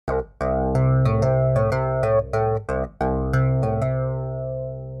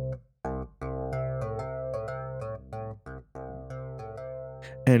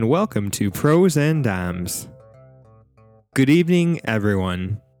and welcome to Pros and Doms. Good evening,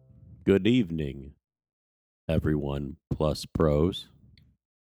 everyone. Good evening, everyone plus pros.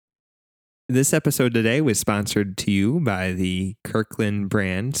 This episode today was sponsored to you by the Kirkland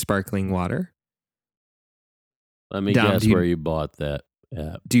brand sparkling water. Let me Dom, guess where you bought that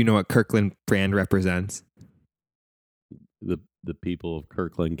at. Do you know what Kirkland brand represents? The people of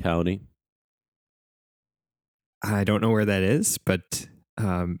Kirkland County. I don't know where that is, but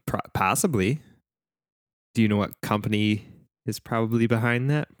possibly. Do you know what company is probably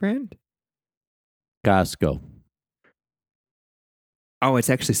behind that brand? Costco. Oh, it's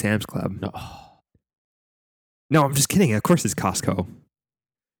actually Sam's Club. Oh, No, I'm just kidding. Of course it's Costco.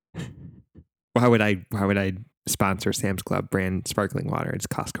 Why would I sponsor Sam's Club brand sparkling water? It's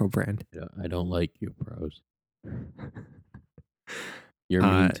Costco brand. I don't like you, pros. You're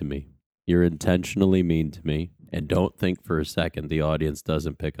mean to me. You're intentionally mean to me. And don't think for a second the audience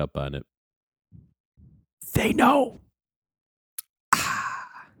doesn't pick up on it. They know.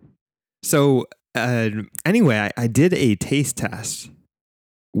 So anyway, I did a taste test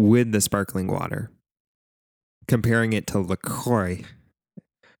with the sparkling water, comparing it to LaCroix.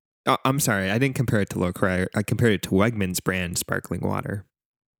 Oh, I'm sorry, I didn't compare it to LaCroix. I compared it to Wegmans brand sparkling water.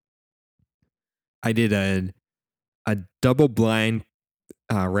 I did a double-blind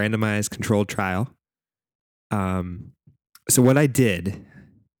randomized controlled trial. So what I did,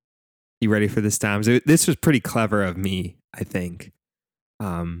 you ready for this, Tom? So this was pretty clever of me, I think.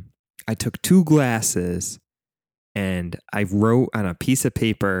 I took 2 glasses and I wrote on a piece of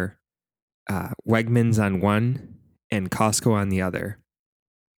paper Wegmans on one and Costco on the other.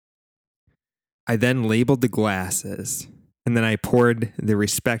 I then labeled the glasses and then I poured the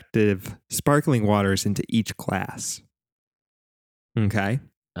respective sparkling waters into each glass. Okay.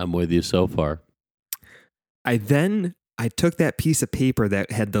 I'm with you so far. I took that piece of paper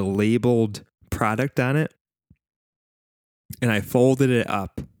that had the labeled product on it and I folded it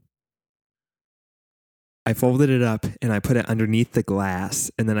up. And I put it underneath the glass,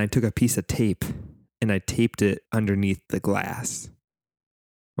 and then I took a piece of tape and I taped it underneath the glass.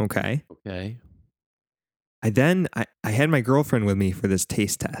 Okay. Okay. I had my girlfriend with me for this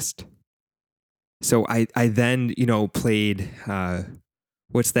taste test. So I then, played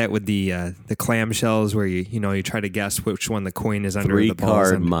what's that with the clamshells where you try to guess which one the coin is under the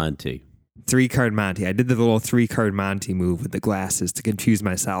balls. 3-card Monty. 3-card Monty. I did the little 3-card Monty move with the glasses to confuse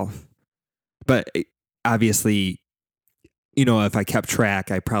myself. But obviously, if I kept track,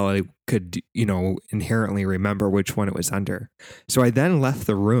 I probably could, inherently remember which one it was under. So I then left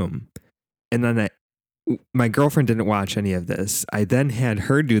the room, and then my girlfriend didn't watch any of this. I then had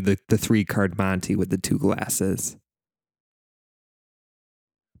her do the 3-card Monty with the 2 glasses.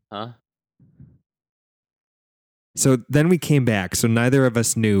 Huh? So then we came back. So neither of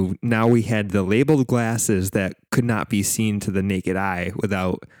us knew. Now we had the labeled glasses that could not be seen to the naked eye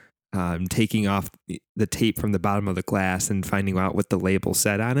without taking off the tape from the bottom of the glass and finding out what the label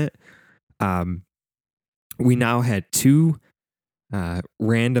said on it. We now had 2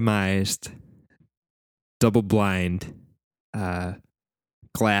 randomized double-blind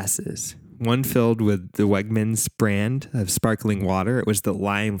glasses. One filled with the Wegmans brand of sparkling water. It was the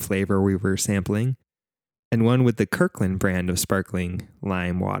lime flavor we were sampling. And one with the Kirkland brand of sparkling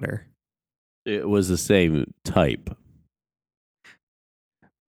lime water. It was the same type.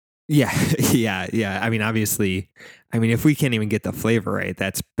 Yeah. I mean, obviously, if we can't even get the flavor right,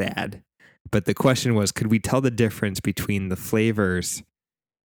 that's bad. But the question was, could we tell the difference between the flavors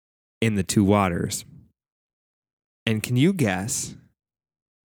in the 2 waters? And can you guess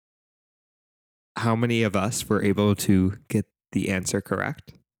how many of us were able to get the answer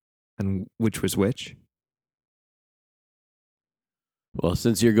correct? And which was which? Well,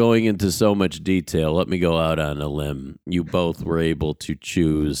 since you're going into so much detail, let me go out on a limb. You both were able to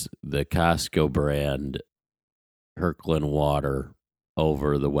choose the Costco brand Kirkland water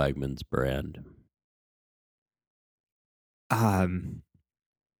over the Wegmans brand.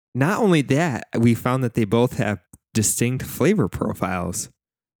 Not only that, we found that they both have distinct flavor profiles.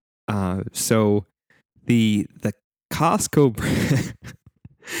 So the Costco brand,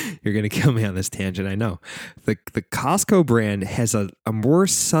 you're going to kill me on this tangent, I know. The Costco brand has a more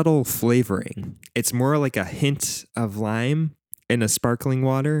subtle flavoring. It's more like a hint of lime in a sparkling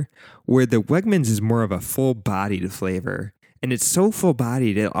water, where the Wegmans is more of a full-bodied flavor. And it's so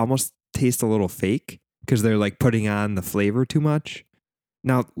full-bodied, it almost tastes a little fake because they're like putting on the flavor too much.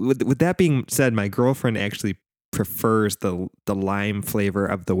 Now, with that being said, my girlfriend actually prefers the lime flavor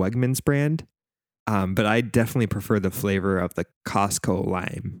of the Wegmans brand. But I definitely prefer the flavor of the Costco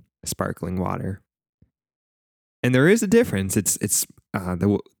lime sparkling water. And there is a difference. It's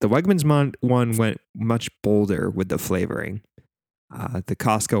the Wegmans one went much bolder with the flavoring. The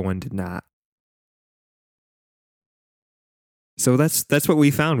Costco one did not. So that's what we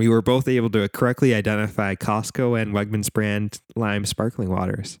found. We were both able to correctly identify Costco and Wegmans brand lime sparkling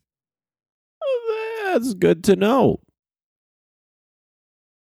waters. That's good to know.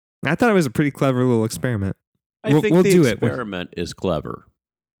 I thought it was a pretty clever little experiment. I think we'll the do it. experiment is clever.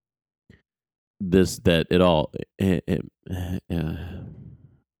 That it all.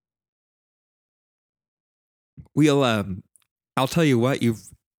 We'll I'll tell you what,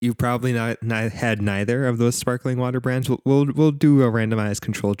 you've probably not had neither of those sparkling water brands. We'll do a randomized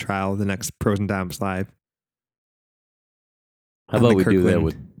controlled trial of the next Pros and Doms Live. How about we do that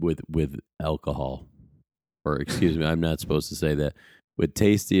with alcohol? Or excuse me, I'm not supposed to say that. With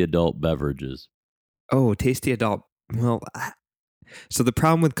tasty adult beverages. Oh, tasty adult. Well, so the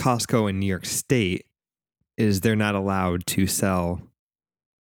problem with Costco in New York State is they're not allowed to sell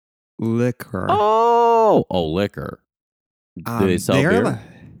liquor. Oh, liquor. Do they sell beer?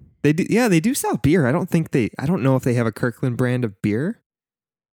 They do. Yeah, they do sell beer. I don't know if they have a Kirkland brand of beer.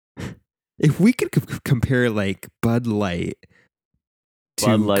 If we could compare like Bud Light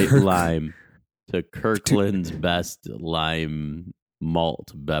Lime to Kirkland's best lime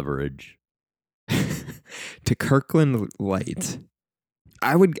malt beverage. To Kirkland Light,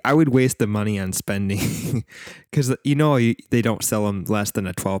 I would waste the money on spending because they don't sell them less than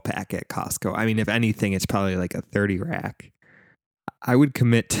a 12-pack at Costco. I mean, if anything, it's probably like a 30 rack. I would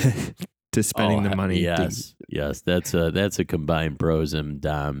commit to spending the money. Yes, that's a combined Pros and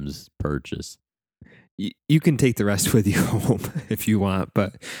Doms purchase. You can take the rest with you home if you want,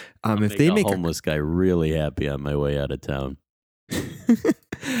 but if they make a homeless guy really happy on my way out of town.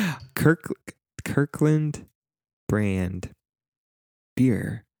 Kirkland brand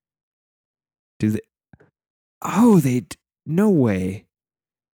beer. Do they? Oh, no way.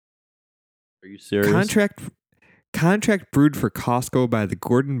 Are you serious? Contract brewed for Costco by the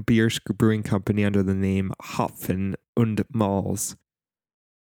Gordon Beer Brewing Company under the name Hopfen und Malz.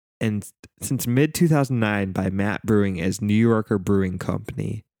 And since mid-2009 by Matt Brewing as New Yorker Brewing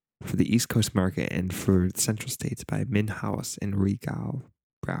Company for the East Coast market and for Central States by Minhaus and Regal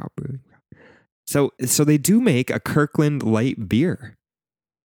Brau Brewing. So they do make a Kirkland light beer.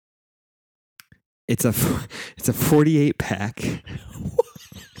 It's a 48 pack.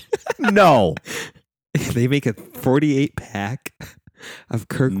 No. They make a 48 pack of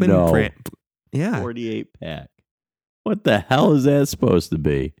Kirkland brand. Yeah. 48 pack. What the hell is that supposed to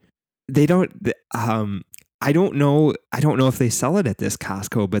be? They don't I don't know if they sell it at this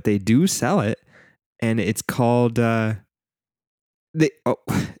Costco, but they do sell it, and it's called not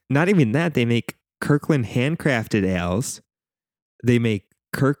even that. They make Kirkland handcrafted ales. They make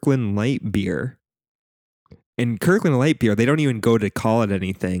Kirkland light beer. And Kirkland light beer, they don't even go to call it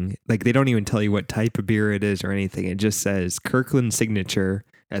anything. Like, they don't even tell you what type of beer it is or anything. It just says Kirkland Signature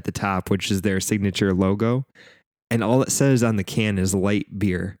at the top, which is their signature logo. And all it says on the can is light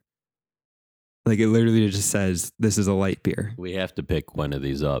beer. Like, it literally just says, this is a light beer. We have to pick one of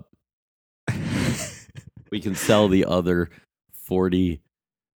these up. We can sell the other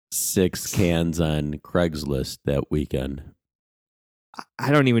 46 cans on Craigslist that weekend.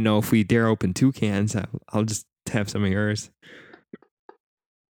 I don't even know if we dare open 2 cans. I'll just have some of yours.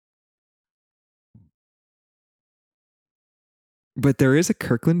 But there is a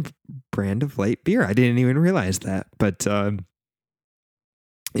Kirkland brand of light beer. I didn't even realize that. But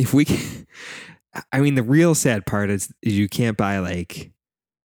if we can, I mean, the real sad part is you can't buy like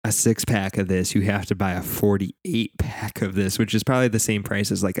a 6-pack of this. You have to buy a 48-pack of this, which is probably the same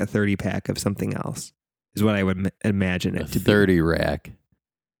price as like a 30-pack of something else, is what I would imagine it to be. 30 rack.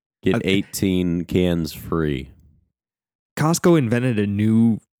 Get 18 cans free. Costco invented a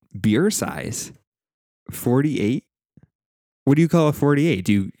new beer size. 48? What do you call a 48?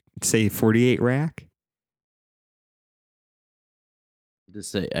 Do you say 48 rack?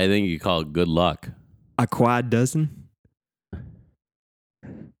 Just say, I think you call it good luck. A quad dozen?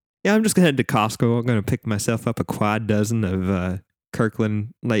 Yeah, I'm just going to head to Costco. I'm going to pick myself up a quad dozen of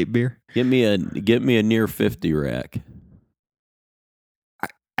Kirkland light beer. Get me a near 50 rack.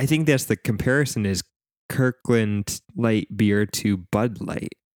 I think that's the comparison is Kirkland light beer to Bud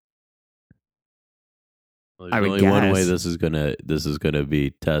Light. Well, there's only one way this is gonna be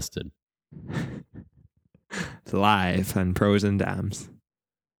tested. Live on Pros and Doms.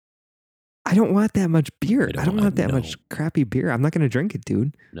 I don't want that much beer. I don't want that much crappy beer. I'm not going to drink it,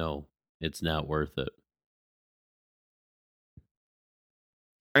 dude. No, it's not worth it.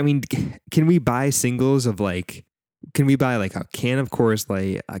 I mean, can we buy singles of like, can we buy like a can of Coors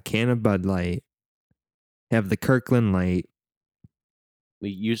Light, a can of Bud Light, have the Kirkland Light.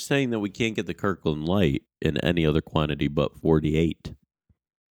 You're saying that we can't get the Kirkland Light in any other quantity but 48.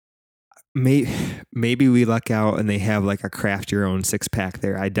 Maybe we luck out and they have like a craft your own 6-pack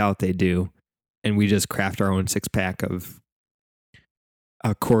there. I doubt they do. And we just craft our own 6-pack of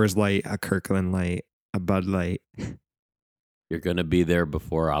a Coors Light, a Kirkland Light, a Bud Light. You're going to be there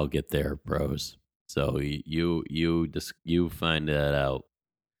before I'll get there, bros. So you find that out.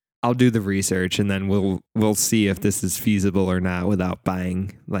 I'll do the research and then we'll see if this is feasible or not without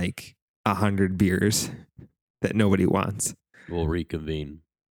buying like 100 beers that nobody wants. We'll reconvene.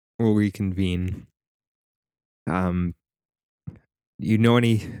 You know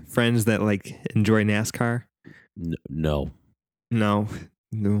any friends that like enjoy NASCAR? No. No,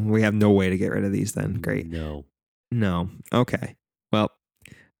 we have no way to get rid of these then. Great. No. Okay. Well,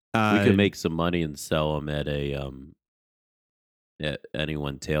 we could make some money and sell them at at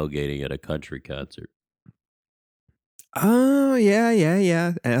anyone tailgating at a country concert. Oh, yeah.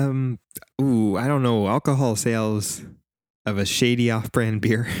 I don't know. Alcohol sales of a shady off-brand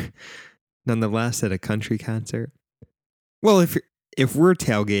beer, nonetheless, at a country concert. Well, if we're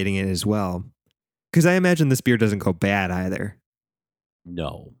tailgating it as well, because I imagine this beer doesn't go bad either.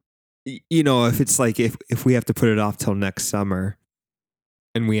 No. You know, if it's like if we have to put it off till next summer,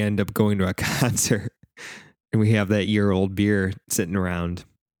 and we end up going to a concert, and we have that year-old beer sitting around,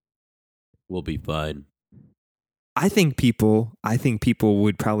 we'll be fine. I think people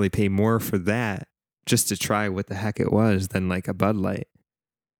would probably pay more for that just to try what the heck it was than like a Bud Light.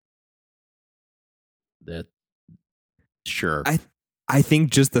 That sure. I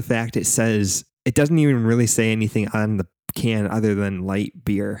think just the fact it says, it doesn't even really say anything on the can other than light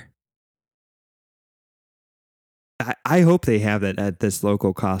beer. I hope they have that at this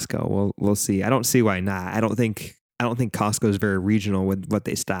local Costco. We'll see. I don't see why not. I don't think Costco is very regional with what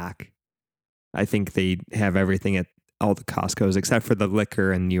they stock. I think they have everything at all the Costcos except for the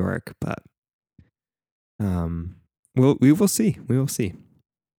liquor in New York. But we will see. We will see.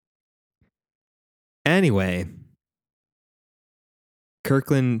 Anyway,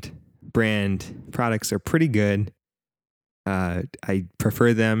 Kirkland brand products are pretty good. I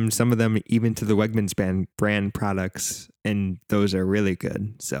prefer them, some of them even to the Wegmans brand products, and those are really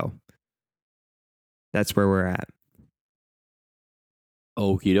good. So that's where we're at.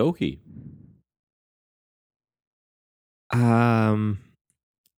 Okie dokie.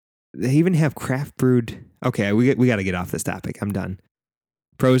 They even have craft brewed. Okay, we got to get off this topic. I'm done.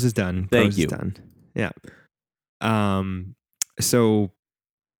 Pros is done. Thank you. Is done. Yeah. So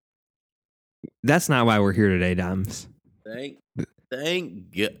that's not why we're here today, Doms. Thank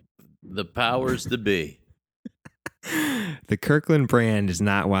the powers to be. The Kirkland brand is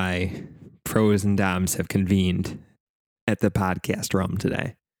not why Pros and Doms have convened at the podcast room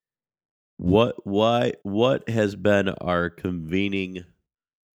today. What has been our convening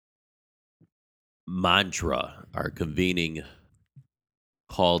mantra, our convening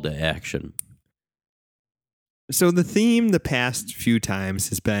call to action? So the theme the past few times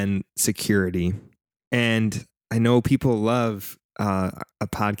has been security. And I know people love a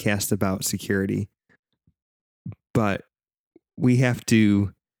podcast about security, but we have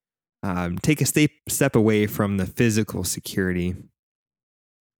to take a step away from the physical security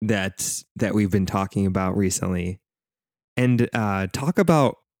that we've been talking about recently and talk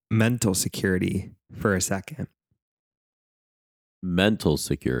about mental security for a second. Mental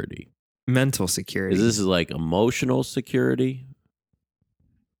security. Is this like emotional security?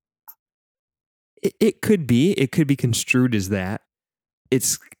 It could be construed as that.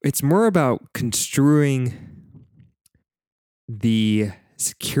 It's more about construing the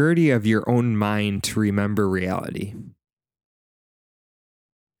security of your own mind to remember reality.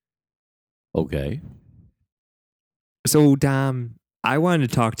 Okay. So, Dom, I wanted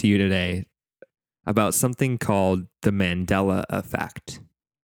to talk to you today about something called the Mandela effect.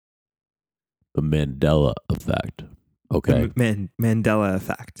 The Mandela effect. Okay. The Mandela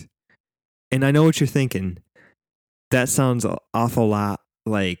effect. And I know what you're thinking. That sounds an awful lot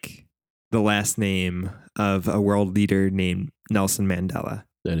like the last name of a world leader named Nelson Mandela.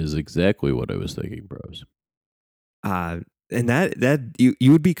 That is exactly what I was thinking, bros. And that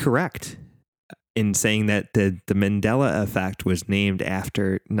you would be correct in saying that the Mandela effect was named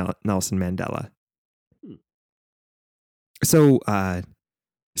after Nelson Mandela. So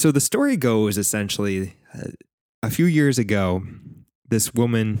the story goes essentially a few years ago, this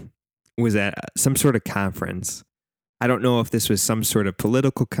woman was at some sort of conference. I don't know if this was some sort of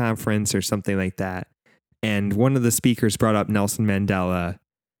political conference or something like that. And one of the speakers brought up Nelson Mandela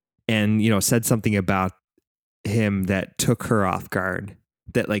and, said something about him that took her off guard.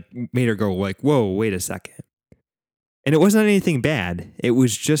 that like made her go like, whoa, wait a second. And it wasn't anything bad. It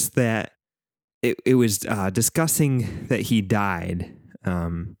was just that it was discussing that he died,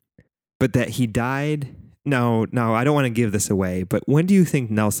 but that he died. No, I don't want to give this away, but when do you think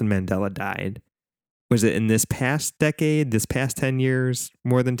Nelson Mandela died? Was it in this past decade, this past 10 years,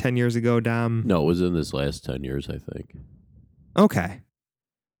 more than 10 years ago, Dom? No, it was in this last 10 years, I think. Okay.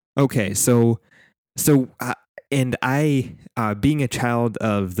 So, and I, being a child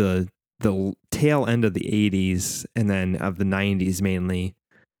of the tail end of the 80s and then of the 90s mainly,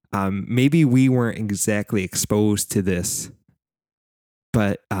 maybe we weren't exactly exposed to this,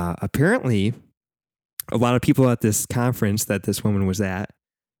 but apparently a lot of people at this conference that this woman was at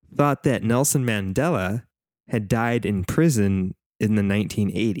thought that Nelson Mandela had died in prison in the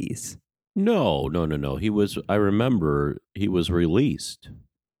 1980s. No. I remember he was released.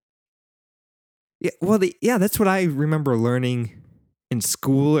 Yeah, well, that's what I remember learning in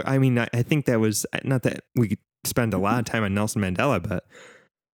school. I mean, I think that was not that we could spend a lot of time on Nelson Mandela, but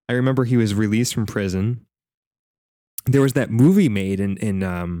I remember he was released from prison. There was that movie made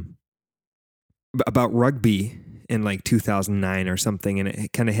in about rugby in like 2009 or something, and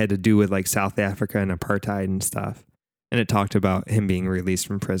it kind of had to do with like South Africa and apartheid and stuff, and it talked about him being released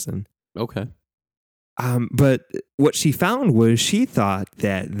from prison. Okay. But what she found was she thought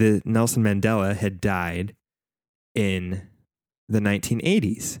that the Nelson Mandela had died in the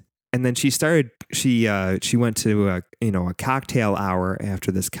 1980s, and then she went to a cocktail hour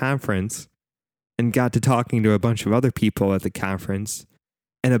after this conference, and got to talking to a bunch of other people at the conference,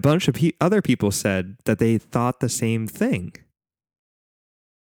 and a bunch of other people said that they thought the same thing.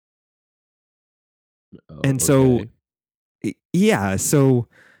 And so, yeah, so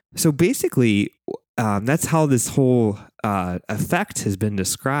basically, that's how this whole effect has been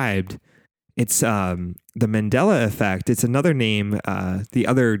described. It's the Mandela effect. It's another name. The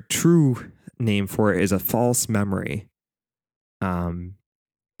other true name for it is a false memory.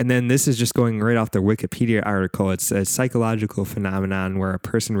 And then this is just going right off the Wikipedia article. It's a psychological phenomenon where a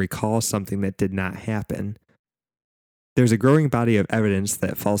person recalls something that did not happen. There's a growing body of evidence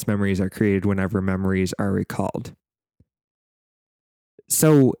that false memories are created whenever memories are recalled.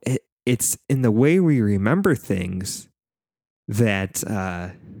 So it's in the way we remember things that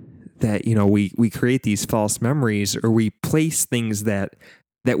we create these false memories, or we place things that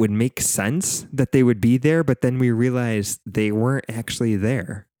would make sense that they would be there, but then we realize they weren't actually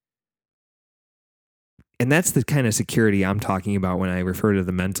there. And that's the kind of security I'm talking about when I refer to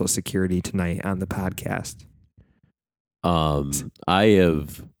the mental security tonight on the podcast. I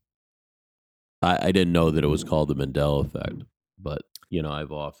didn't know that it was called the Mandela effect, but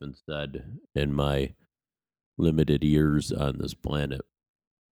I've often said in my limited years on this planet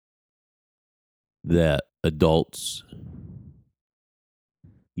that adults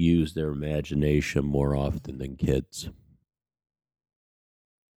use their imagination more often than kids.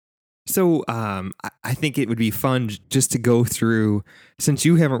 So I think it would be fun just to go through, since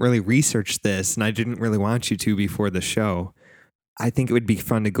you haven't really researched this, and I didn't really want you to before the show, I think it would be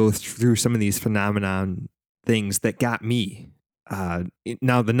fun to go through some of these phenomenon things that got me.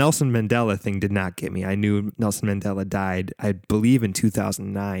 Now, the Nelson Mandela thing did not get me. I knew Nelson Mandela died, I believe, in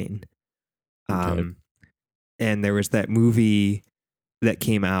 2009. Okay. And there was that movie that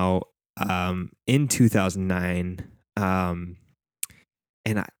came out in 2009.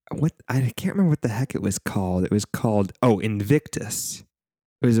 And I can't remember what the heck it was called. It was called Invictus.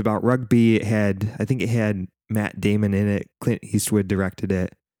 It was about rugby. I think it had Matt Damon in it. Clint Eastwood directed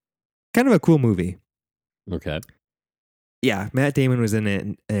it. Kind of a cool movie. Okay. Yeah, Matt Damon was in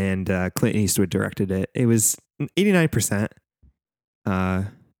it, and Clint Eastwood directed it. It was 89%.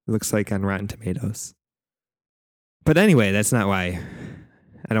 Looks like on Rotten Tomatoes. But anyway, that's not why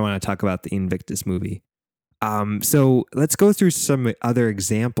I don't want to talk about the Invictus movie. So let's go through some other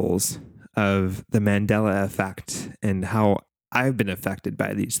examples of the Mandela effect and how I've been affected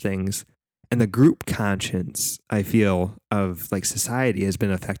by these things. And the group conscience, I feel, of like society has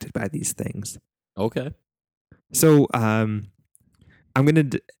been affected by these things. Okay. So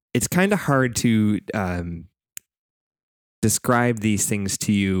it's kind of hard to describe these things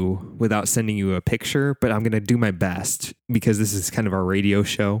to you without sending you a picture, but I'm going to do my best because this is kind of our radio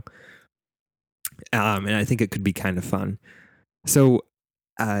show. And I think it could be kind of fun. So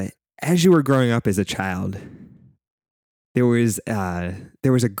as you were growing up as a child, there was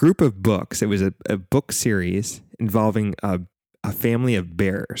a group of books. It was a book series involving a family of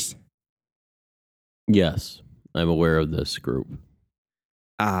bears. Yes, I'm aware of this group.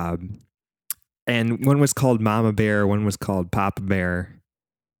 And one was called Mama Bear, one was called Papa Bear.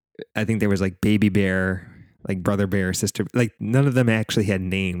 I think there was like Baby Bear, like brother bear, sister. Like none of them actually had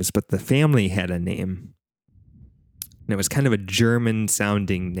names, but the family had a name, and it was kind of a German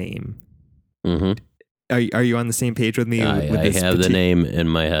sounding name. Mm-hmm. Are you on the same page with me? With I this have the name in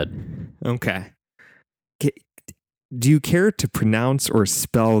my head. Okay. Do you care to pronounce or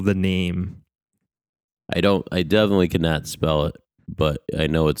spell the name? I don't. I definitely cannot spell it, but I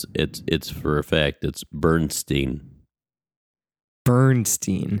know it's for a fact. It's Bernstein.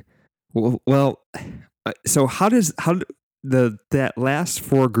 Bernstein. Well, so that last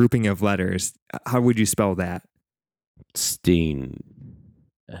four grouping of letters? How would you spell that? Steen.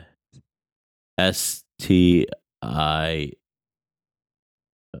 STIIN.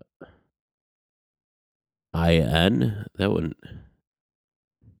 That wouldn't.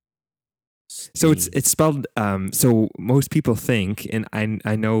 So it's spelled. So most people think, and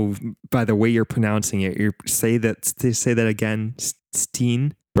I know by the way you're pronouncing it, say that again.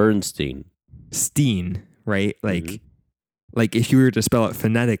 Steen. Bernstein. Steen, right? Mhm. Like if you were to spell it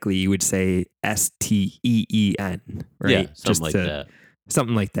phonetically, you would say STEEN, right? Yeah, something like that.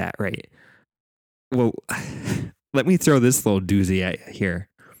 Something like that, right? Well, let me throw this little doozy at you here.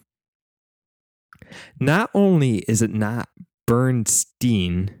 Not only is it not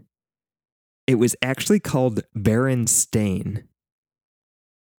Bernstein, it was actually called Berenstain.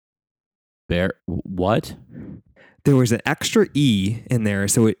 What? There was an extra E in there,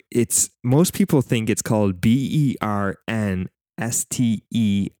 so it's most people think it's called BERNSTEIN,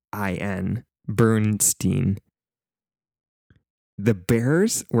 Bernstein. The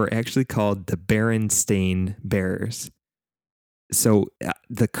Bears were actually called the Berenstain Bears. So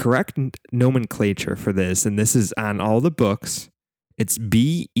the correct nomenclature for this, and this is on all the books, it's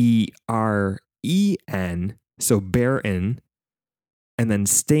BEREN, so Baron, and then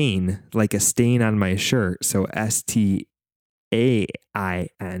stain, like a stain on my shirt, so STAIN.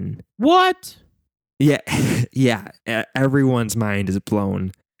 What? Yeah, yeah. Everyone's mind is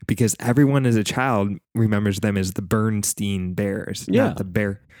blown because everyone as a child remembers them as the Bernstein Bears, not the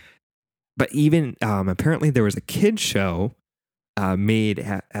bear. But even apparently there was a kid show made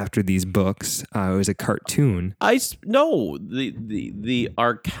after these books. It was a cartoon. No,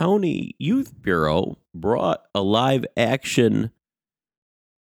 our county youth bureau brought a live action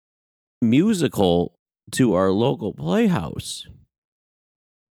musical to our local playhouse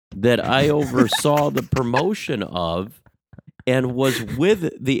that I oversaw the promotion of and was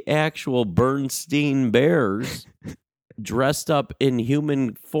with the actual Bernstein Bears dressed up in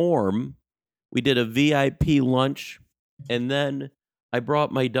human form. We did a VIP lunch, and then I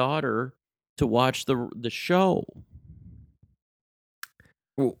brought my daughter to watch the show.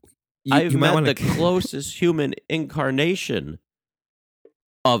 Well, I've met the closest human incarnation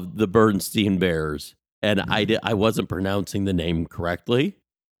of the Bernstein Bears, and I wasn't pronouncing the name correctly.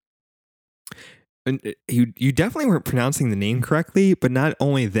 And you definitely weren't pronouncing the name correctly, but not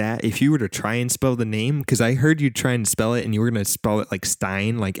only that, if you were to try and spell the name, because I heard you try and spell it and you were going to spell it like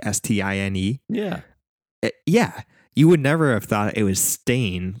Stein, like STINE. Yeah. Yeah. You would never have thought it was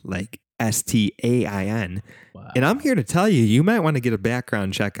Stain, like STAIN. Wow. And I'm here to tell you, you might want to get a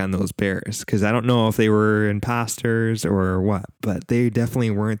background check on those Bears, because I don't know if they were imposters or what, but they definitely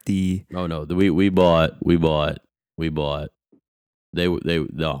weren't the. Oh no, we bought.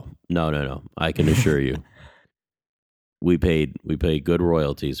 No. I can assure you, we paid good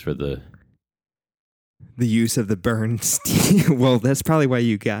royalties for the use of the Bernstein. Well, that's probably why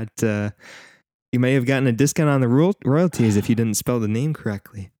you got. You may have gotten a discount on the royalties if you didn't spell the name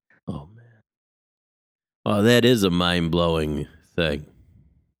correctly. Oh man. Oh, that is a mind-blowing thing,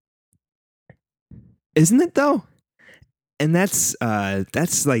 isn't it? Though, and that's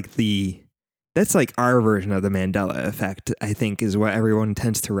like our version of the Mandela effect, I think, is what everyone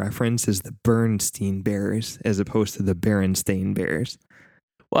tends to reference as the Bernstein Bears as opposed to the Berenstain Bears.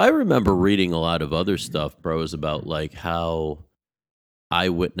 Well, I remember reading a lot of other stuff, bros, about like how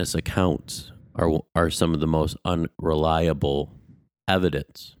eyewitness accounts are some of the most unreliable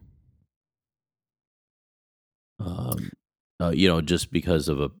evidence. Just because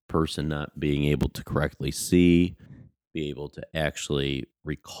of a person not being able to correctly see, be able to actually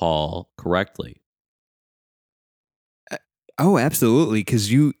recall correctly. Oh, absolutely. Because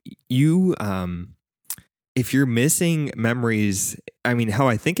you, if you're missing memories, I mean, how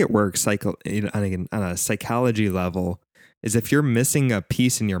I think it works, on a psychology level, is if you're missing a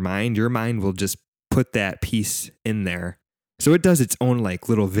piece in your mind will just put that piece in there. So it does its own like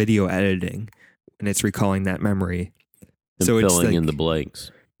little video editing, and it's recalling that memory. And so filling it's like, in the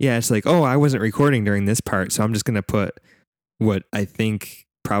blanks. Yeah, it's like, oh, I wasn't recording during this part, so I'm just going to put what I think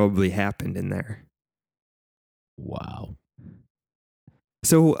probably happened in there. Wow.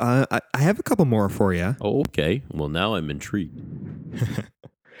 So I have a couple more for you. Oh, okay. Well, now I'm intrigued.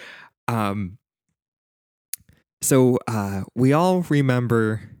 um, so we all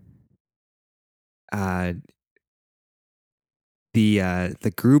remember uh,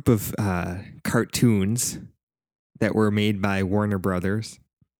 the group of cartoons that were made by Warner Brothers.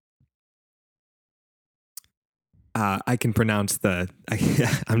 I can pronounce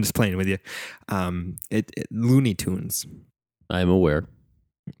I'm just playing with you. Looney Tunes. I'm aware.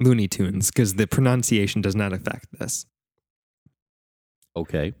 Looney Tunes, because the pronunciation does not affect this.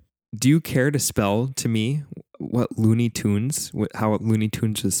 Okay. Do you care to spell to me what Looney Tunes, how Looney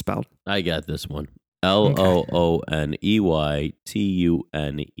Tunes is spelled? I got this one. LOONEYTUNES.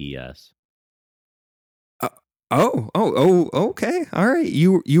 Okay. All right.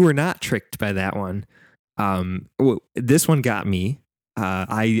 You were not tricked by that one. This one got me.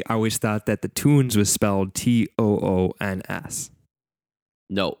 I always thought that the Tunes was spelled TOONS.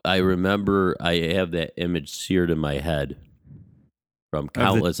 No, I remember I have that image seared in my head from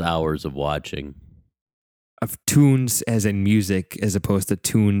countless hours of watching. Of tunes as in music as opposed to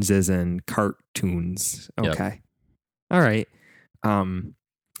tunes as in cartoons. Okay. Yep. All right. And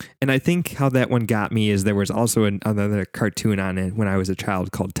I think how that one got me is there was also another cartoon on it when I was a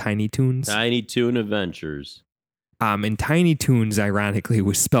child called Tiny Toons. Tiny Toon Adventures. And Tiny Toons, ironically,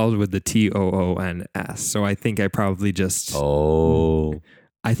 was spelled with the TOONS. So I think I probably just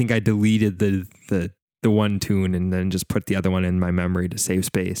I think I deleted the one tune and then just put the other one in my memory to save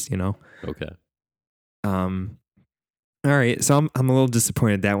space, you know? Okay. All right. So I'm a little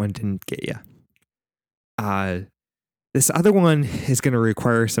disappointed that one didn't get you. This other one is going to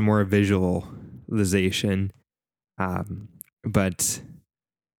require some more visualization.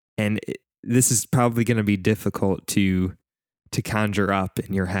 This is probably going to be difficult to conjure up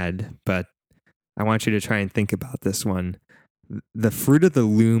in your head, but I want you to try and think about this one. The Fruit of the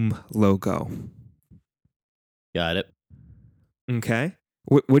Loom logo. Got it. Okay.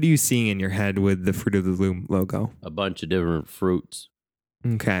 What are you seeing in your head with the Fruit of the Loom logo? A bunch of different fruits.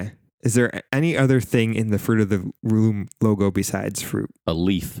 Okay. Is there any other thing in the Fruit of the Loom logo besides fruit? A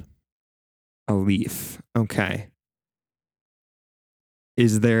leaf. A leaf. Okay.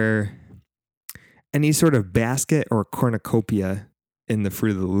 Is there any sort of basket or cornucopia in the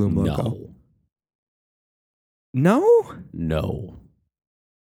Fruit of the Loom logo? No? No.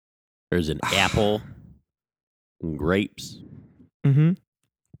 There's an apple and grapes. Mm-hmm.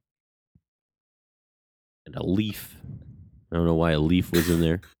 And a leaf. I don't know why a leaf was in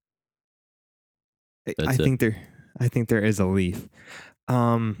there. I think there is a leaf.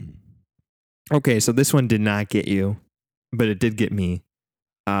 Okay, so this one did not get you, but it did get me.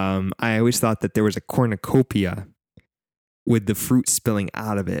 I always thought that there was a cornucopia with the fruit spilling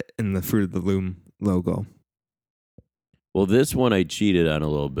out of it in the Fruit of the Loom logo. Well, this one I cheated on a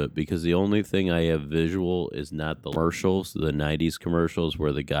little bit because the only thing I have visual is not the commercials, the 90s commercials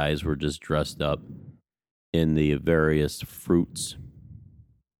where the guys were just dressed up in the various fruits.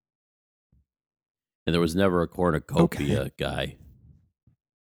 And there was never a cornucopia guy.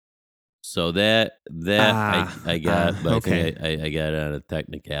 So that I got, but okay. I think I got it on a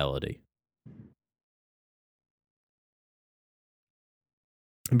technicality.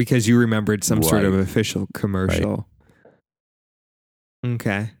 Because you remembered some sort of official commercial. Right.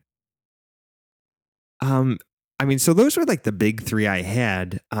 Okay. I mean, so those were like the big three I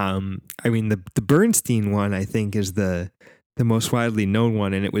had. I mean, the Bernstein one I think is the most widely known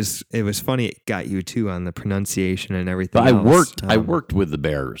one, and it was funny. It got you too on the pronunciation and everything. But I worked with the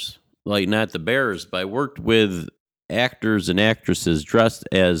Bears, like not the Bears, but I worked with actors and actresses dressed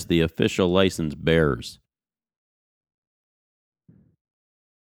as the official licensed Bears.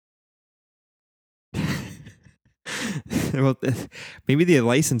 Well, maybe the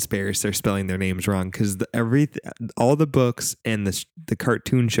licensed Bears are spelling their names wrong because all the books and the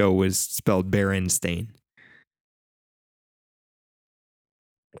cartoon show was spelled Berenstain.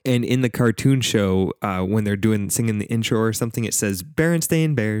 And in the cartoon show, when they're singing the intro or something, it says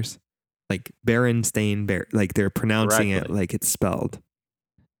Berenstain Bears, like Berenstain Bear, like they're pronouncing it like it's spelled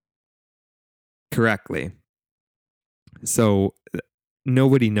correctly. So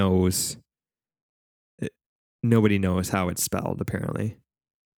nobody knows how it's spelled, apparently.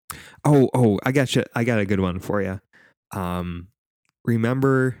 Oh, I got you. I got a good one for you.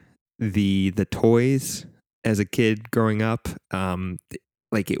 Remember the toys as a kid growing up?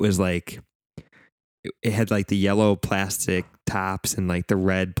 Like it was like it had like the yellow plastic tops and like the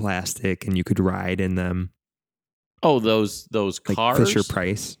red plastic, and you could ride in them. Oh, those like cars. Fisher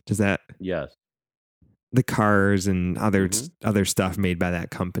Price. Does that? Yes. The cars and other stuff made by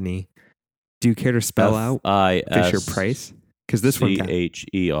that company. Do you care to spell out Fisher Price? Because this one got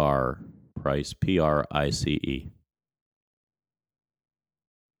CHER Price, PRICE.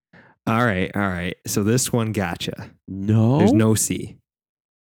 all right. So this one gotcha. No, There's no C.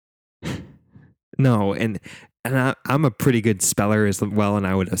 No, and I'm a pretty good speller as well, and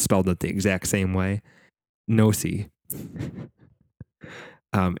I would have spelled it the exact same way. No C.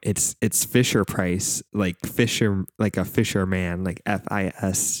 It's Fisher Price, like Fisher, like a fisherman, like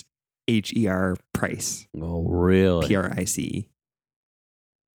FISHER Price, Oh, really? PRICE.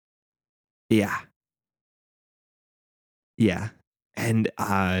 Yeah, yeah, and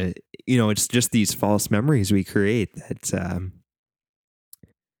it's just these false memories we create that,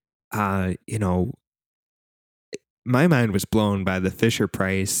 you know, my mind was blown by the Fisher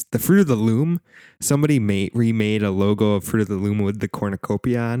Price, the Fruit of the Loom. Somebody remade a logo of Fruit of the Loom with the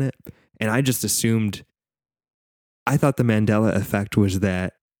cornucopia on it, and I just assumed. I thought the Mandela effect was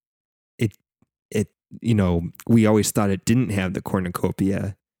that it it we always thought it didn't have the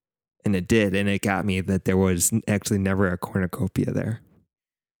cornucopia, and it did, and it got me that there was actually never a cornucopia there.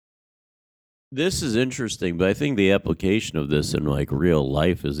 This is interesting, but I think the application of this in like real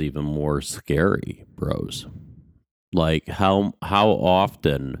life is even more scary, bros. Like how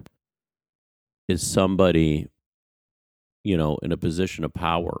often is somebody, in a position of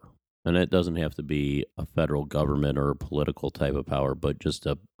power, and it doesn't have to be a federal government or a political type of power, but just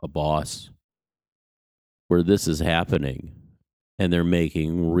a boss where this is happening and they're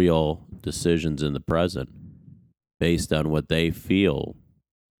making real decisions in the present based on what they feel.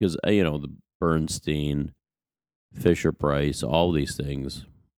 Because, the Bernstein, Fisher Price, all these things,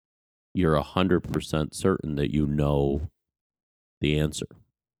 you're 100% certain that you know the answer.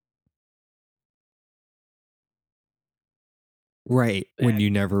 Right, when you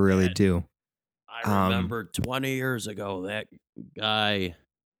never really do. I remember 20 years ago, that guy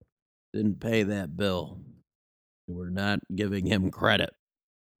didn't pay that bill. We're not giving him credit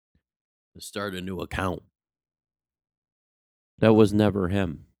to start a new account. That was never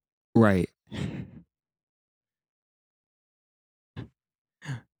him. Right.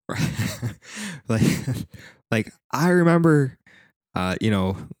 like like I remember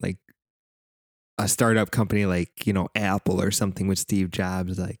like a startup company like, Apple or something with Steve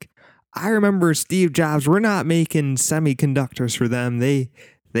Jobs. Like, I remember Steve Jobs, we're not making semiconductors for them. They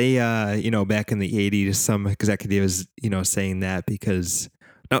back in the 80s, some executive was, saying that because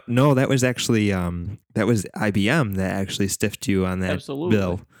no, that was actually that was IBM that actually stiffed you on that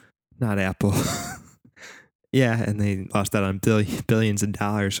bill, not Apple. Yeah, and they lost out on billions of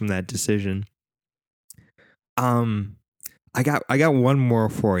dollars from that decision. I got one more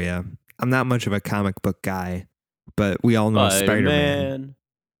for you. I'm not much of a comic book guy, but we all know Spider-Man.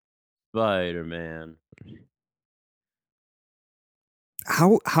 Spider-Man.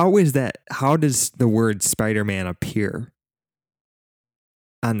 How is that? How does the word Spider-Man appear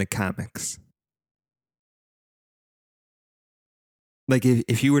on the comics? Like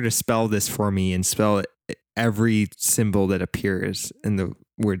if you were to spell this for me and spell it, every symbol that appears in the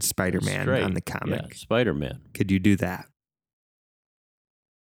word Spider-Man on the comic. Yeah, Spider-Man. Could you do that?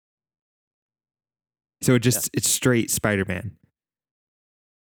 So it's straight Spider-Man.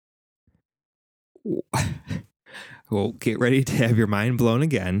 Well, get ready to have your mind blown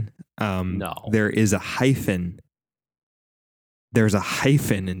again. No. There is a hyphen. There's a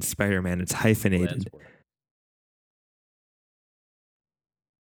hyphen in Spider-Man. It's hyphenated.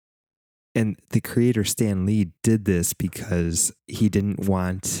 And the creator Stan Lee did this because he didn't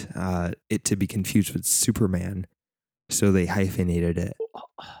want it to be confused with Superman. So they hyphenated it.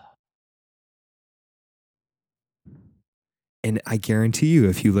 And I guarantee you,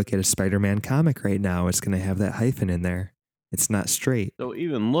 if you look at a Spider-Man comic right now, it's going to have that hyphen in there. It's not straight. So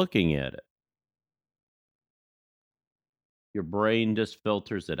even looking at it, your brain just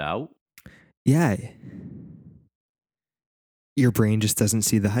filters it out? Yeah. Your brain just doesn't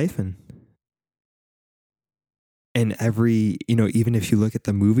see the hyphen. And every, even if you look at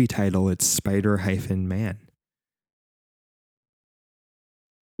the movie title, it's Spider-Man.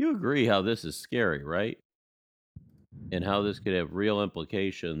 You agree how this is scary, right? And how this could have real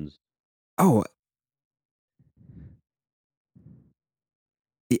implications. Oh,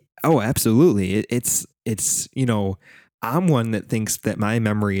 absolutely. It's I'm one that thinks that my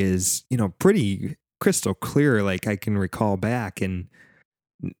memory is, pretty crystal clear. Like I can recall back, and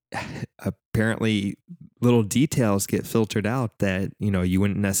apparently little details get filtered out that, you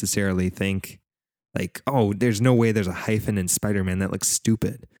wouldn't necessarily think like, oh, there's no way there's a hyphen in Spider-Man. That looks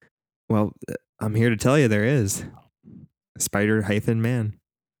stupid. Well, I'm here to tell you there is. Spider-Man.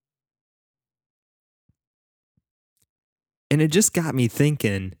 And it just got me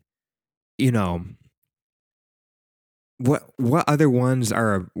thinking, what other ones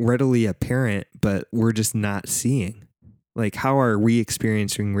are readily apparent, but we're just not seeing? Like, how are we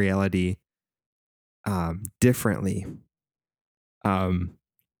experiencing reality differently? And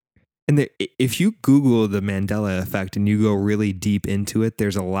if you Google the Mandela effect and you go really deep into it,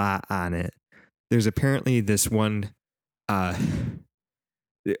 there's a lot on it. There's apparently this one.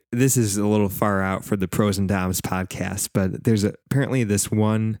 This is a little far out for the Pros and Doms podcast, but there's apparently this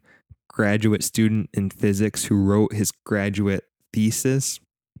one graduate student in physics who wrote his graduate thesis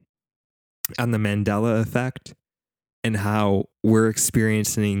on the Mandela effect and how we're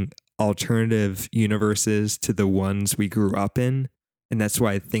experiencing alternative universes to the ones we grew up in. And that's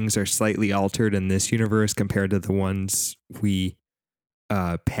why things are slightly altered in this universe compared to the ones we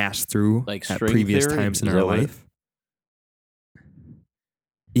passed through Like at string previous theory? times in Is our that what it- life.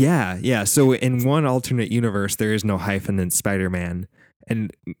 Yeah. So in one alternate universe, there is no hyphen in Spider-Man.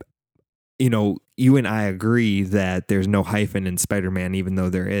 And, you and I agree that there's no hyphen in Spider-Man, even though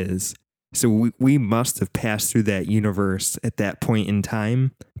there is. So we must have passed through that universe at that point in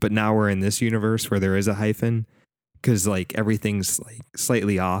time. But now we're in this universe where there is a hyphen because like everything's like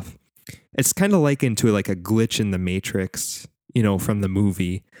slightly off. It's kind of likened to like a glitch in the Matrix, from the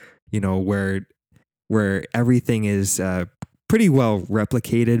movie, where everything is pretty well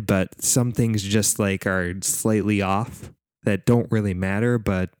replicated, but some things just like are slightly off that don't really matter,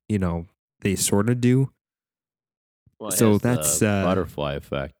 but they sort of do. Well, it So has that's the butterfly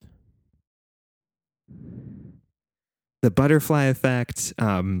effect. the butterfly effect.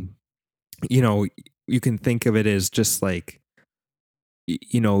 You can think of it as just like,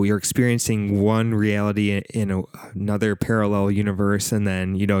 you're experiencing one reality in another parallel universe, and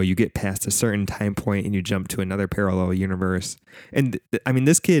then you get past a certain time point and you jump to another parallel universe. And I mean,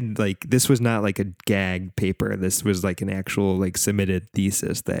 this kid, like, this was not like a gag paper. This was like an actual like submitted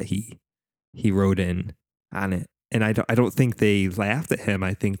thesis that he wrote in on it. And I don't think they laughed at him.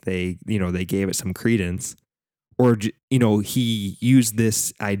 I think they gave it some credence. Or, he used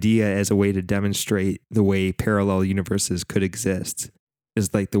this idea as a way to demonstrate the way parallel universes could exist,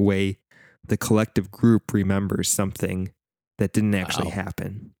 is like the way the collective group remembers something that didn't actually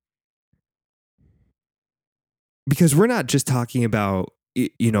happen. Because we're not just talking about,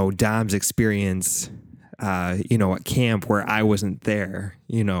 Dom's experience, at camp where I wasn't there.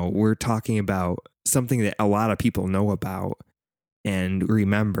 We're talking about something that a lot of people know about and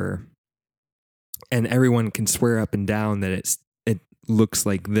remember. And everyone can swear up and down that it looks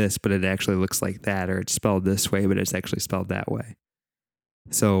like this, but it actually looks like that, or it's spelled this way, but it's actually spelled that way.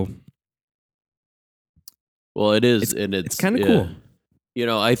 So, well, it is, and it's kind of cool.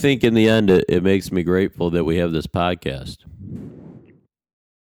 I think in the end, it makes me grateful that we have this podcast.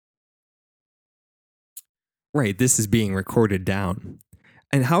 Right, this is being recorded down.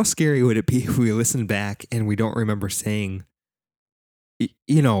 And how scary would it be if we listen back and we don't remember saying,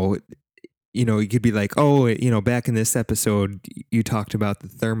 you could be like, oh, back in this episode, you talked about the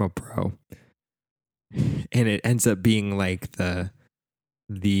Thermopro, and it ends up being like the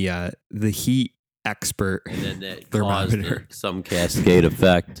heat expert And then that thermometer. caused some cascade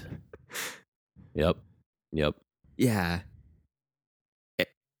effect. Yep. Yeah.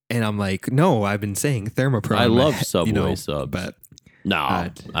 And I'm like, no, I've been saying Thermopro. I love Subway subs. But no,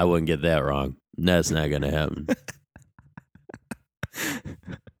 I wouldn't get that wrong. That's not going to happen.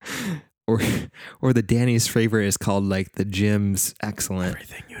 Or the Danny's favorite is called like the Jim's Excellent.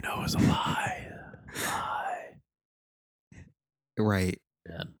 Everything you know is a lie. Right.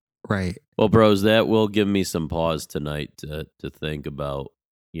 Yeah. Right. Well, bros, that will give me some pause tonight to think about,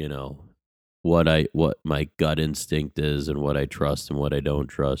 what my gut instinct is and what I trust and what I don't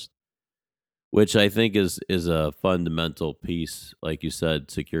trust. Which I think is a fundamental piece. Like you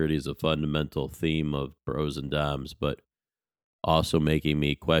said, security is a fundamental theme of Pros and Doms, but also making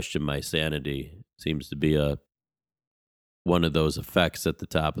me question my sanity seems to be one of those effects at the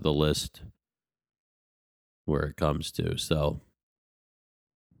top of the list where it comes to. So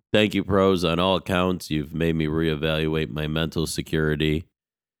thank you, Pros. On all accounts, you've made me reevaluate my mental security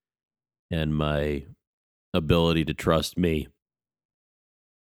and my ability to trust me.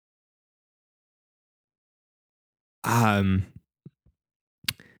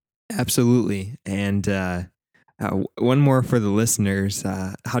 Absolutely. And one more for the listeners.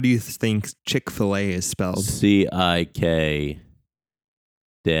 How do you think Chick-fil-A is spelled? CIK-FIL.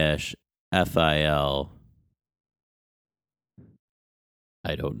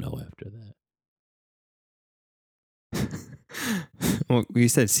 I don't know after that. Well, you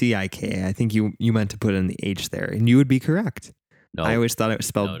said CIK. I think you meant to put in the H there, and you would be correct. No. I always thought it was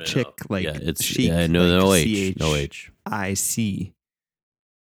spelled chick, like it's chic. no like H. No H. CHIC.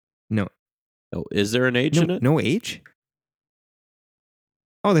 No. Oh, is there an H in it? No H?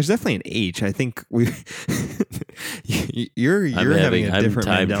 Oh, there's definitely an H. I think you're having a I'm different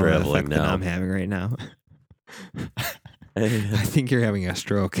time Mandela traveling effect than now. I'm having right now. I think you're having a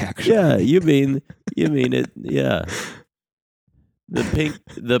stroke, actually. Yeah, you mean it? Yeah.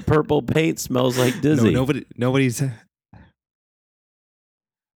 The purple paint smells like dizzy. No, nobody's.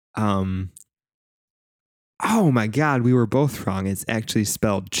 Oh my God, we were both wrong. It's actually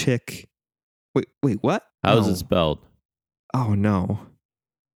spelled chick. Wait, what? How's No. it spelled? Oh no.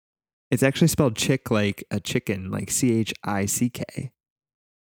 It's actually spelled chick like a chicken, like CHICK.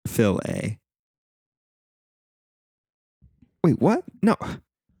 Phil A. Wait, what? No.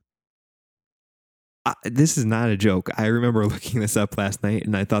 This is not a joke. I remember looking this up last night,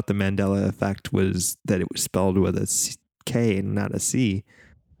 and I thought the Mandela effect was that it was spelled with a K and not a C.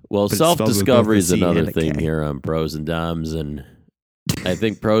 Well, But it's spelled with self-discovery both a is C another and a theme K. here on Pros and Doms, and I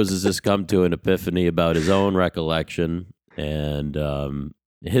think Pros has just come to an epiphany about his own recollection and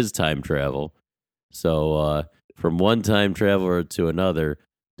his time travel. So from one time traveler to another,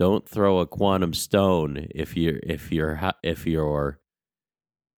 don't throw a quantum stone if your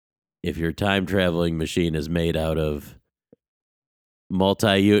time traveling machine is made out of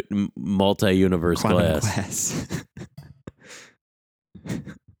multi-universe Quantum glass.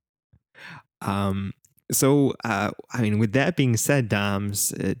 So, with that being said,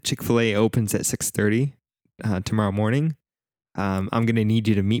 Doms, Chick-fil-A opens at 6:30 tomorrow morning. I'm going to need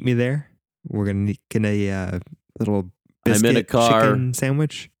you to meet me there. We're going to get a little biscuit I'm in a car chicken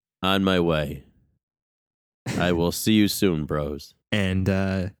sandwich. On my way. I will see you soon, bros. And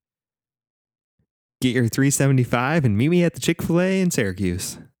get your $3.75 and meet me at the Chick-fil-A in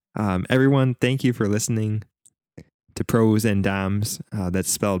Syracuse. Everyone, thank you for listening to Pros and Doms. That's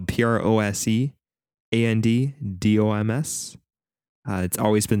spelled PROSEANDDOMS. It's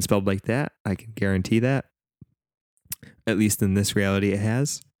always been spelled like that. I can guarantee that. At least in this reality, it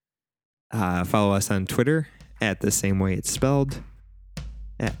has. Follow us on Twitter at the same way it's spelled,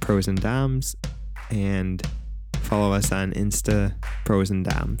 at Pros and Doms. And follow us on Insta, Pros and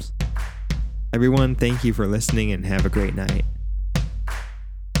Doms. Everyone, thank you for listening and have a great night.